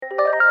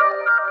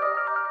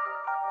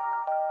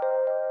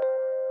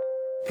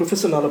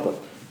Professor Nalapa,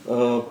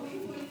 uh,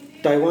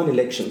 Taiwan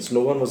elections, no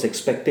one was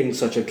expecting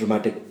such a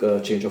dramatic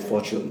change of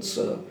fortunes.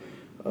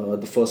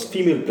 The first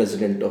female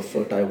president of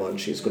Taiwan,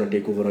 she's going to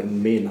take over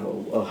in May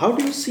now. How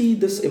do you see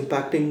this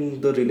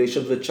impacting the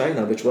relations with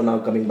China, which were now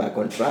coming back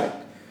on track?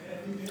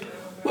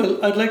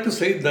 Well, I'd like to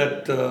say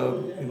that,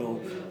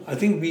 I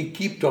think we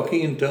keep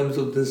talking in terms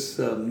of this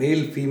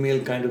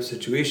male-female kind of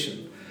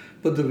situation.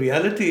 But the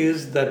reality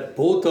is that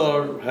both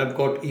have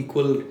got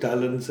equal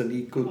talents and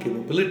equal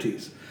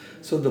capabilities.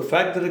 So the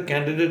fact that a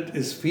candidate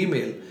is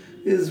female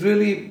is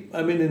really,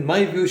 I mean, in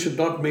my view, should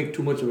not make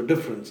too much of a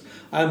difference.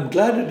 I'm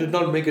glad it did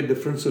not make a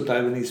difference to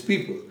Taiwanese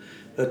people.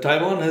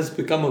 Taiwan has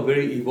become a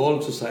very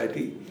evolved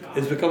society.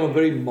 It's become a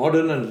very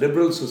modern and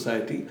liberal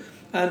society.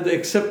 And the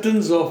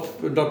acceptance of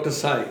Dr.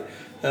 Tsai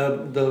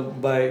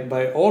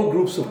by all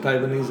groups of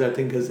Taiwanese, I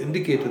think, has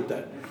indicated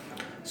that.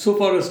 So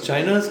far as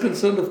China is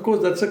concerned, of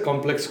course, that's a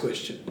complex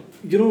question.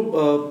 A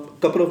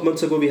couple of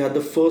months ago, we had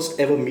the first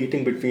ever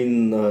meeting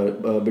between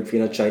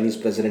a Chinese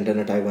president and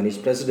a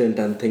Taiwanese president,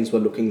 and things were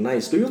looking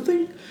nice. Do you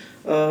think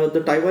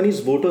the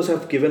Taiwanese voters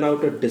have given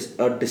out a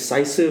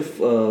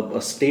decisive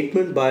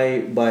statement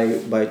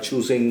by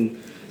choosing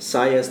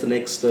Tsai as the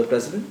next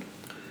president?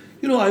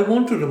 I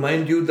want to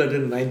remind you that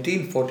in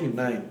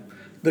 1949,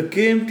 the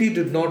KMT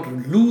did not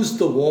lose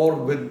the war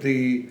with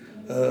the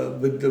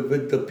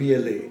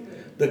PLA,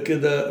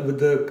 with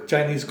the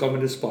Chinese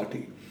Communist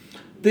Party.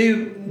 They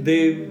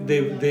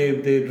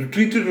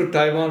retreated to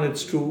Taiwan,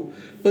 it's true,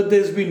 but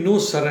there's been no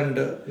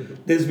surrender.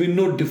 There's been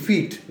no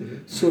defeat.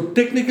 So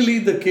technically,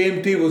 the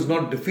KMT was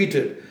not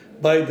defeated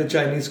by the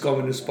Chinese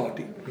Communist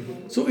Party.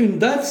 So in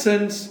that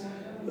sense,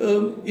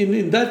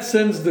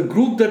 the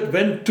group that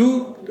went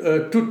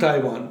to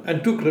Taiwan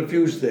and took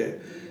refuge there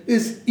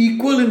is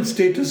equal in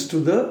status to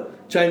the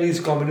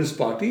Chinese Communist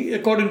Party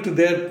according to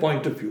their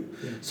point of view.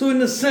 So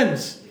in a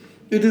sense,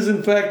 it is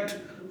in fact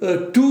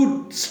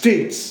two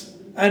states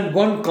and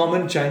one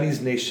common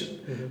Chinese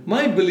nation.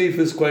 My belief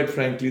is, quite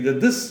frankly,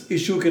 that this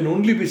issue can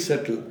only be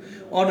settled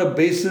on a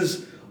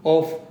basis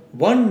of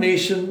one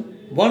nation,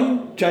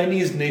 one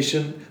Chinese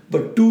nation,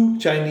 but two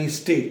Chinese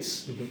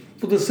states.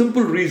 For the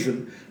simple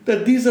reason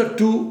that these are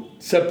two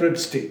separate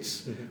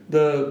states.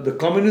 The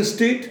communist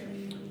state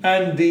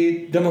and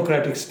the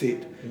democratic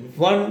state.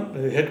 One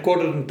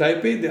headquartered in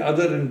Taipei, the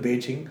other in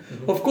Beijing.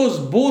 Of course,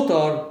 both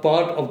are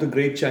part of the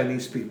great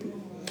Chinese people.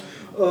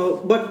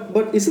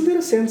 But isn't there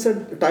a sense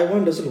that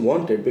Taiwan doesn't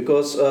want it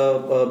because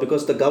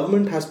the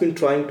government has been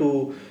trying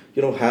to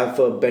have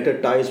better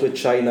ties with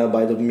China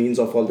by the means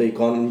of all the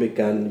economic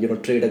and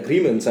trade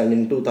agreements, and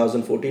in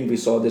 2014 we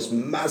saw this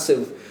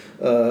massive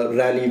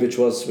rally which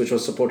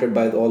was supported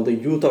by all the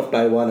youth of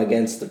Taiwan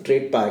against the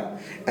trade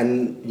pact,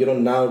 and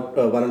now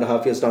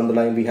 1.5 years down the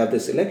line we have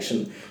this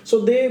election. So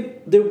they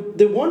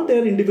want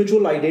their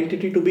individual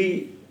identity to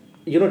be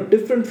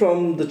different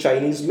from the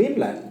Chinese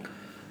mainland.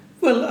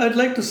 Well, I'd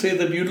like to say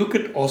that you look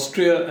at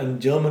Austria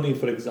and Germany,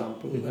 for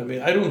example. I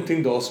mean, I don't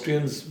think the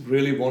Austrians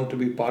really want to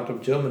be part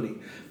of Germany.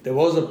 There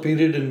was a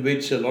period in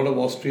which a lot of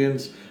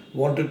Austrians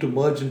wanted to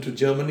merge into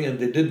Germany, and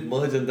they did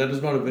merge, and that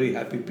is not a very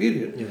happy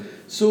period. Yeah.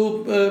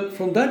 So,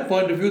 from that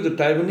point of view, the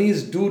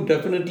Taiwanese do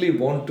definitely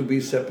want to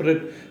be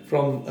separate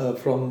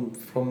from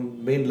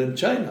mainland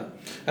China.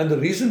 And the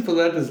reason for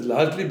that is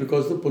largely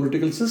because of the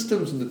political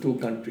systems in the two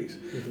countries.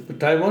 But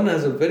Taiwan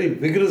has a very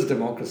vigorous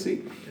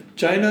democracy.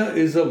 China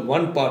is a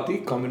one-party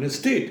communist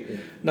state.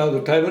 Now,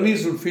 the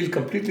Taiwanese would feel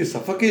completely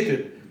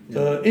suffocated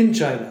in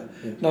China.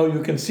 Now,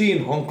 you can see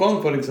in Hong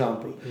Kong, for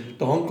example,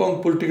 the Hong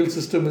Kong political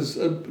system is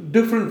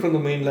different from the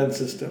mainland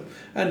system.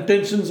 And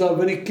tensions are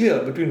very clear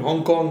between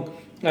Hong Kong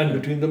and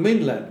between the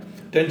mainland.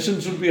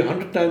 Tensions would be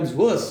 100 times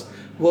worse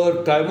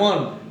were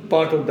Taiwan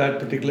part of that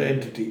particular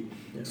entity.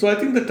 So I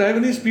think the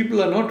Taiwanese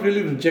people are not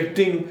really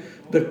rejecting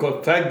the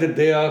fact that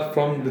they are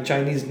from the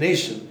Chinese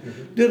nation.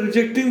 They are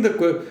rejecting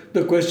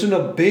the question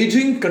of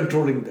Beijing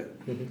controlling them.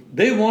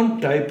 They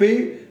want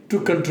Taipei to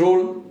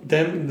control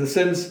them in the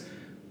sense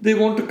they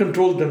want to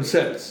control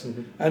themselves.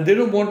 And they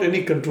don't want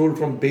any control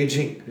from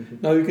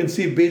Beijing. Now you can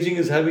see Beijing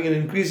is having an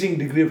increasing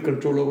degree of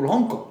control over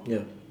Hong Kong.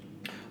 Yeah.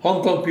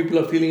 Hong Kong people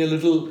are feeling a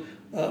little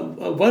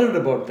worried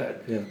about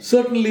that. Yeah.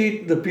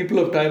 Certainly the people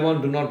of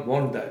Taiwan do not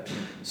want that.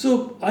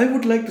 So I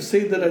would like to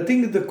say that I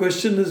think the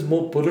question is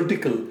more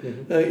political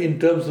in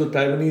terms of the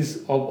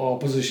Taiwanese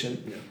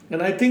opposition. Yeah.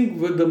 And I think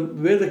where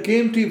the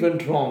KMT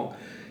went wrong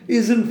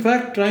is in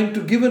fact trying to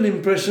give an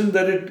impression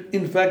that it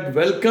in fact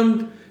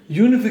welcomed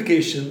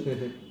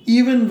unification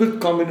even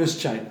with communist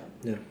China.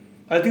 Yeah.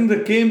 I think the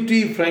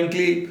KMT,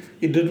 frankly,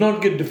 it did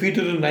not get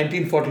defeated in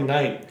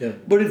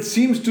 1949, but it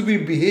seems to be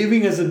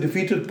behaving as a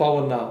defeated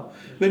power now.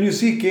 When you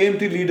see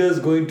KMT leaders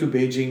going to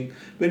Beijing,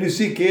 when you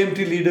see KMT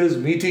leaders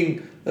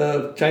meeting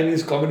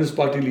Chinese Communist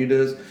Party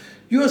leaders,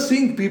 you are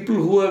seeing people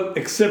who have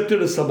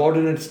accepted a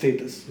subordinate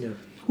status,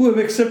 who have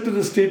accepted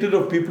the status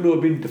of people who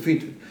have been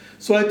defeated.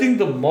 So I think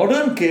the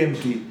modern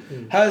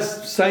KMT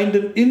has signed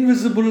an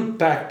invisible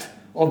pact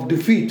of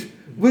defeat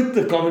with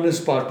the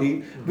Communist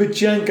Party, which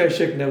Chiang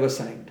Kai-shek never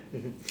signed.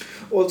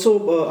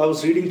 Also, I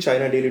was reading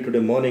China Daily today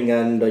morning,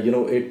 and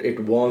it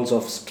warns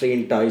of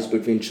strained ties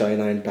between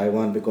China and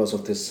Taiwan because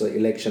of this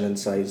election and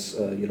Tsai's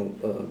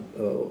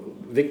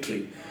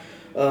victory.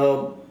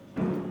 Uh,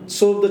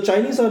 so the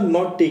Chinese are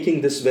not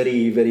taking this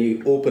very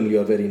very openly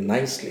or very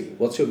nicely.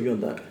 What's your view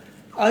on that?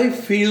 I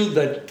feel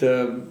that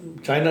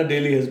China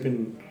Daily has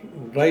been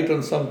right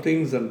on some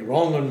things and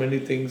wrong on many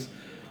things.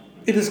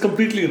 It is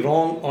completely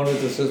wrong on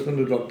its assessment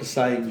of Dr.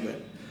 Tsai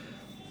Ing-wen.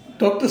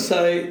 Dr.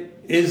 Tsai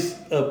is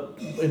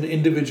an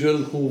individual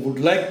who would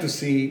like to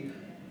see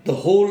the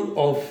whole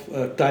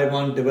of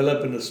Taiwan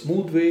develop in a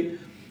smooth way.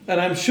 And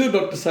I'm sure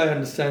Dr. Tsai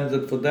understands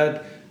that for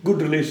that,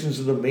 good relations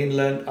with the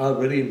mainland are a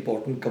very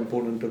important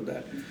component of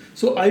that.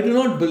 So I do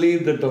not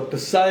believe that Dr.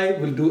 Tsai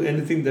will do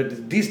anything that is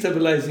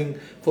destabilizing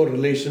for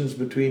relations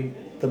between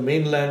the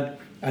mainland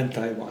and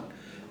Taiwan.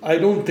 I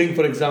don't think,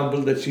 for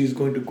example, that she's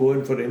going to go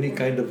in for any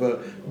kind of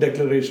a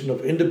declaration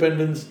of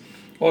independence,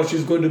 or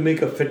she's going to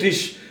make a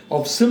fetish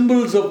of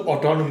symbols of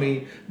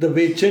autonomy the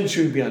way Chen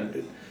Shui-bian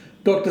did.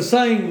 Dr.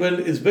 Tsai Ing-wen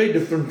is very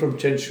different from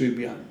Chen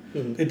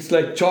Shui-bian. It's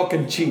like chalk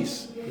and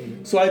cheese.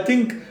 So I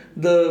think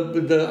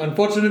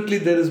unfortunately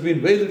there has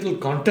been very little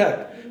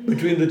contact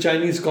between the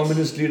Chinese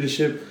Communist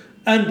leadership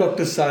and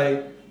Dr.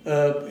 Tsai,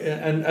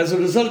 and as a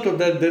result of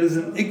that, there is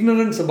an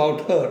ignorance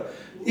about her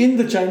in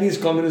the Chinese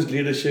Communist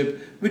leadership,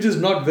 which is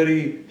not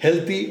very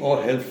healthy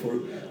or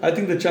helpful. I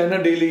think the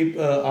China Daily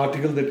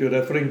article that you're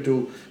referring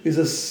to is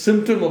a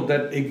symptom of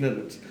that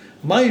ignorance.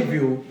 My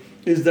view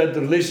is that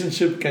the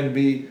relationship can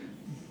be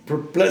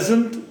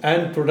pleasant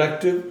and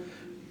productive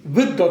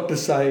with Dr.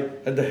 Tsai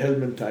at the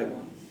helm in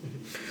Taiwan.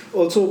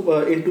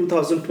 Also, in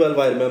 2012,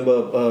 I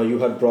remember you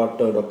had brought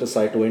Dr.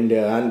 Tsai to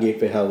India and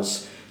Gateway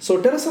House. So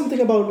tell us something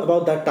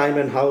about that time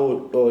and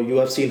how you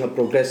have seen her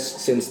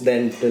progress since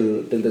then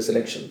till this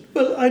election.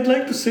 Well, I'd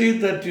like to say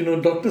that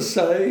Dr.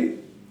 Tsai,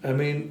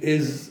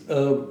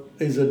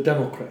 is a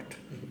Democrat,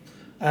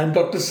 and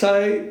Dr.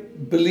 Tsai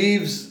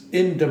believes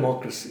in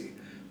democracy,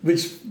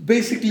 which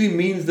basically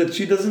means that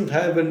she doesn't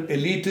have an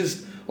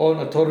elitist or an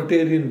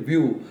authoritarian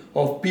view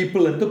of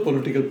people and the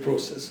political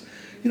process.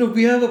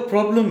 We have a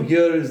problem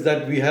here is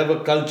that we have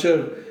a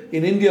culture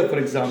in India, for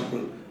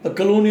example, a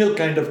colonial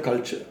kind of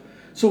culture.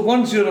 So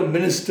once you're a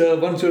minister,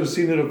 once you're a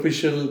senior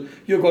official,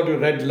 you've got your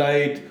red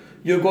light,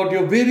 you've got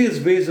your various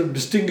ways of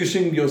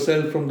distinguishing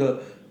yourself from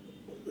the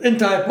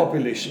entire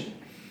population.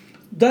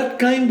 That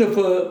kind of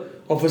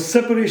a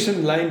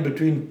separation line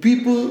between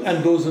people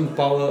and those in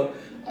power,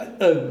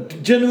 a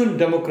genuine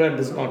Democrat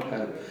does not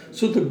have.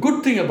 So the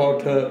good thing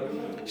about her,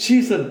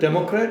 she's a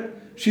Democrat,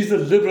 she's a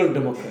liberal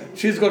Democrat,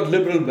 she's got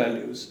liberal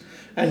values,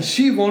 and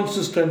she wants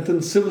to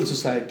strengthen civil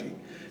society.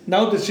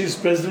 Now that she's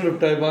president of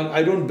Taiwan,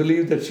 I don't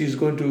believe that she's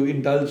going to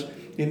indulge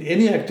in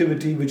any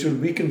activity which will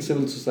weaken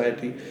civil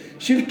society.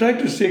 She'll try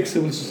to take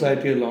civil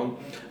society along,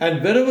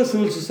 and wherever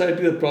civil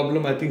society is a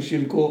problem, I think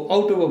she'll go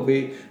out of her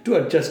way to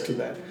adjust to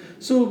that.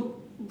 So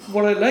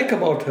what I like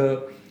about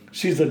her,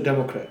 she's a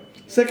Democrat.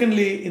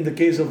 Secondly, in the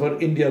case of her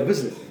India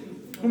visit,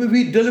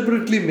 we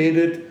deliberately made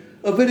it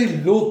a very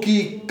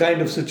low-key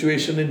kind of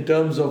situation in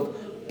terms of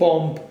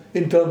pomp,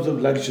 in terms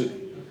of luxury.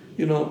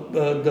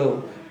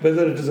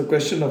 Whether it is a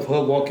question of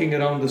her walking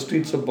around the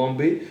streets of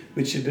Bombay,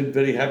 which she did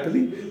very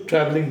happily,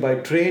 traveling by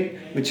train,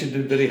 which she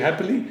did very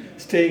happily,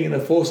 staying in a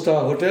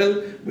 4-star hotel,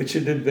 which she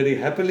did very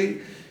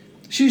happily.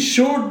 She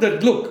showed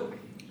that, look,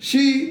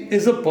 she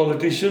is a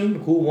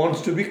politician who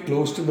wants to be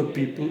close to the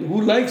people,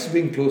 who likes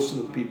being close to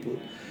the people.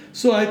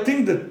 So I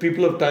think that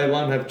people of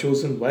Taiwan have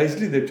chosen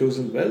wisely, they've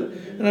chosen well.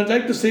 And I'd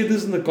like to say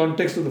this in the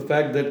context of the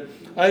fact that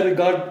I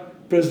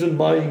regard President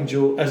Ma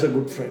Ying-jeou as a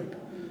good friend.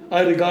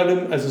 I regard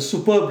him as a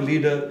superb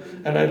leader,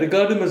 and I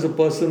regard him as a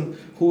person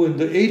who in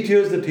the 8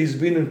 years that he's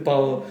been in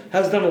power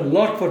has done a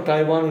lot for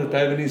Taiwan and the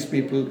Taiwanese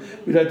people,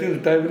 which I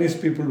think the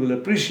Taiwanese people will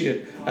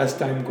appreciate as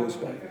time goes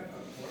by.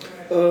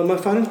 My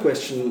final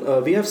question.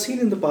 We have seen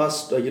in the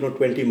past,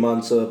 20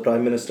 months,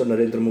 Prime Minister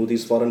Narendra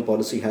Modi's foreign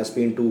policy has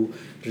been to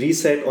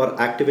reset or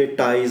activate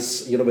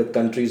ties, with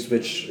countries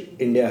which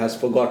India has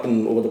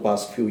forgotten over the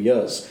past few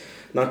years.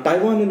 Now,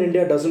 Taiwan and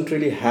India doesn't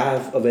really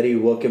have a very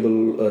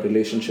workable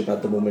relationship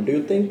at the moment. Do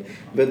you think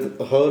with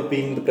her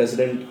being the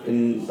president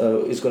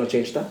is going to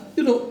change that?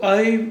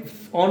 I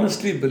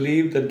honestly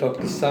believe that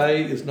Dr. Tsai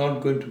is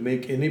not going to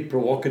make any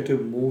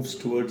provocative moves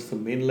towards the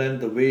mainland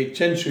the way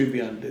Chen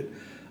Shui-bian did.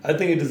 I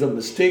think it is a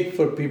mistake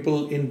for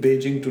people in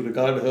Beijing to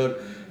regard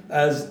her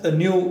as a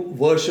new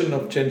version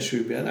of Chen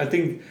Shui-bian. I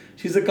think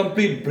she's a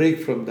complete break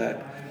from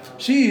that.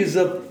 She is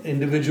an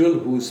individual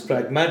who is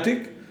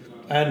pragmatic,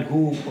 and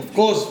who, of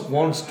course,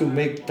 wants to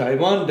make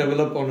Taiwan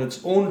develop on its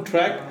own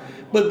track.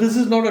 But this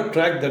is not a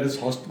track that is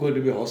going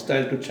to be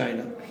hostile to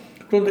China.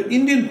 From the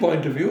Indian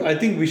point of view, I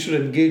think we should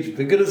engage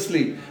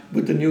vigorously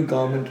with the new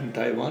government in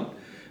Taiwan.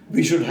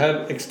 We should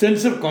have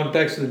extensive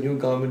contacts with the new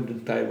government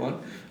in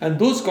Taiwan. And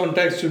those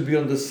contacts should be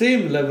on the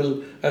same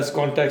level as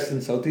contacts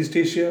in Southeast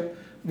Asia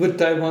with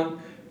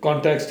Taiwan,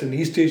 contacts in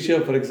East Asia,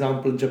 for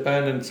example,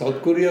 Japan and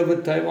South Korea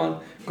with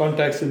Taiwan,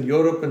 contacts in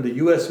Europe and the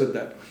US with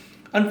that.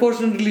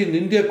 Unfortunately, in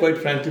India, quite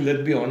frankly,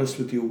 let's be honest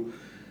with you,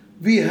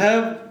 we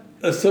have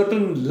a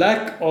certain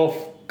lack of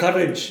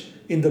courage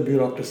in the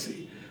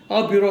bureaucracy.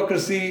 Our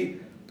bureaucracy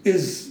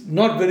is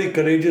not very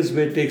courageous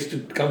when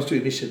it comes to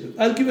initiative.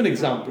 I'll give an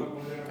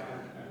example.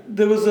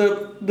 There was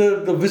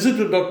the visit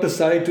of Dr.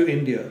 Tsai to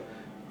India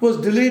was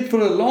delayed for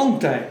a long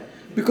time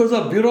because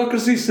our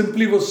bureaucracy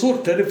simply was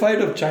so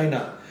terrified of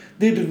China.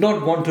 They did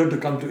not want her to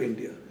come to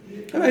India.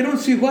 And I don't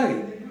see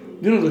why.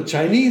 The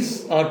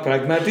Chinese are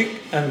pragmatic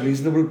and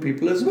reasonable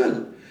people as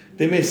well.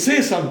 They may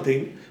say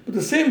something, but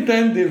at the same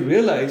time they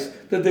realize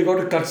that they got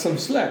to cut some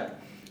slack.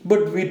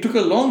 But we took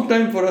a long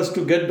time for us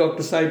to get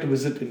Dr. Tsai to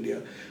visit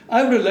India.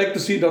 I would have liked to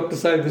see Dr.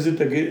 Tsai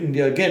visit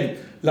India again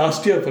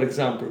last year, for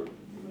example.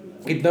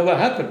 It never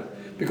happened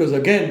because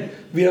again,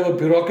 we have a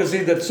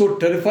bureaucracy that's so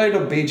terrified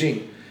of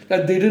Beijing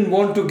that they didn't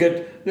want to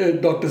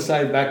get Dr.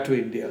 Tsai back to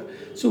India.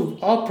 So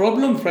our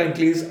problem,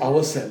 frankly, is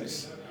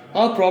ourselves.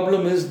 Our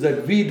problem is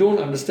that we don't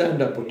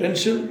understand our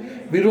potential,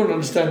 we don't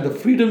understand the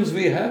freedoms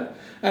we have,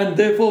 and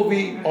therefore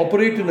we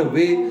operate in a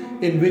way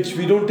in which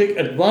we don't take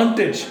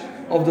advantage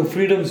of the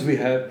freedoms we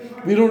have,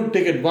 we don't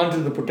take advantage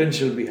of the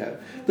potential we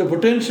have. The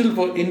potential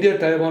for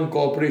India-Taiwan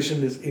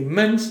cooperation is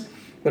immense,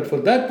 but for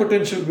that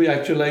potential to be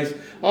actualized,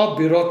 our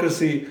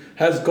bureaucracy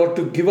has got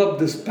to give up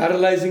this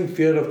paralyzing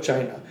fear of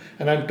China.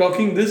 And I'm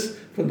talking this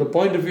from the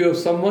point of view of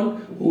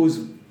someone who is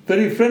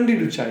very friendly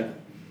to China,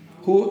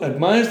 who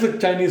admires the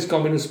Chinese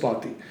Communist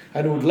Party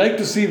and who would like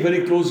to see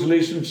very close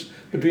relations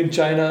between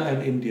China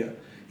and India.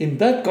 In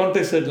that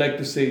context, I'd like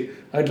to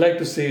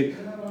say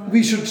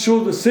we should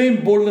show the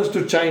same boldness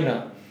to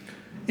China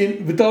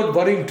without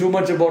worrying too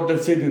much about,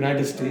 let's say, the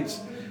United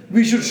States.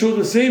 We should show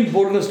the same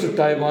boldness to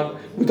Taiwan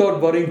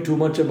without worrying too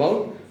much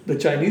about the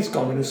Chinese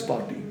Communist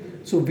Party.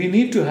 So we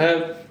need to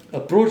have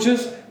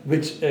approaches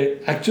which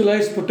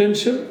actualize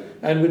potential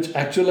and which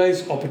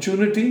actualize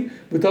opportunity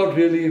without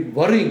really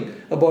worrying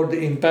about the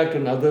impact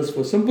on others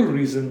for simple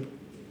reason.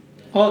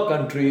 Our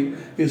country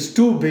is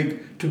too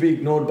big to be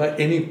ignored by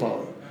any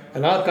power.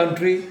 And our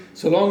country,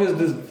 so long as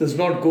this does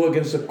not go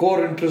against the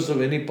core interests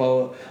of any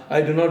power,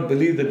 I do not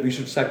believe that we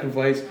should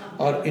sacrifice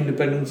our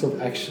independence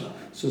of action.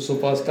 So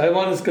far as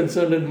Taiwan is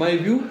concerned, in my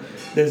view,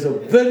 there's a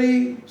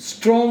very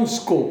strong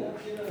scope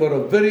for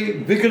a very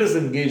vigorous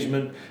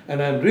engagement,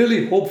 and I'm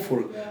really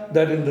hopeful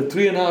that in the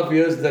 3.5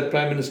 years that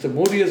Prime Minister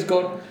Modi has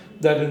got,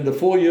 that in the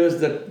 4 years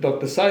that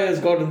Dr. Tsai has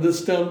got in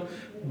this term,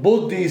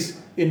 both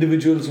these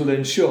individuals will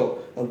ensure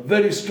a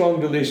very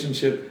strong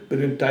relationship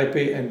between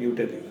Taipei and New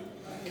Delhi.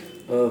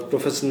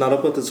 Professor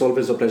Narapat, it's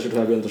always a pleasure to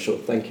have you on the show.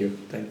 Thank you.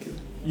 Thank you.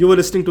 You were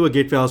listening to a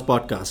Gateway House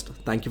podcast.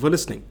 Thank you for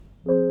listening.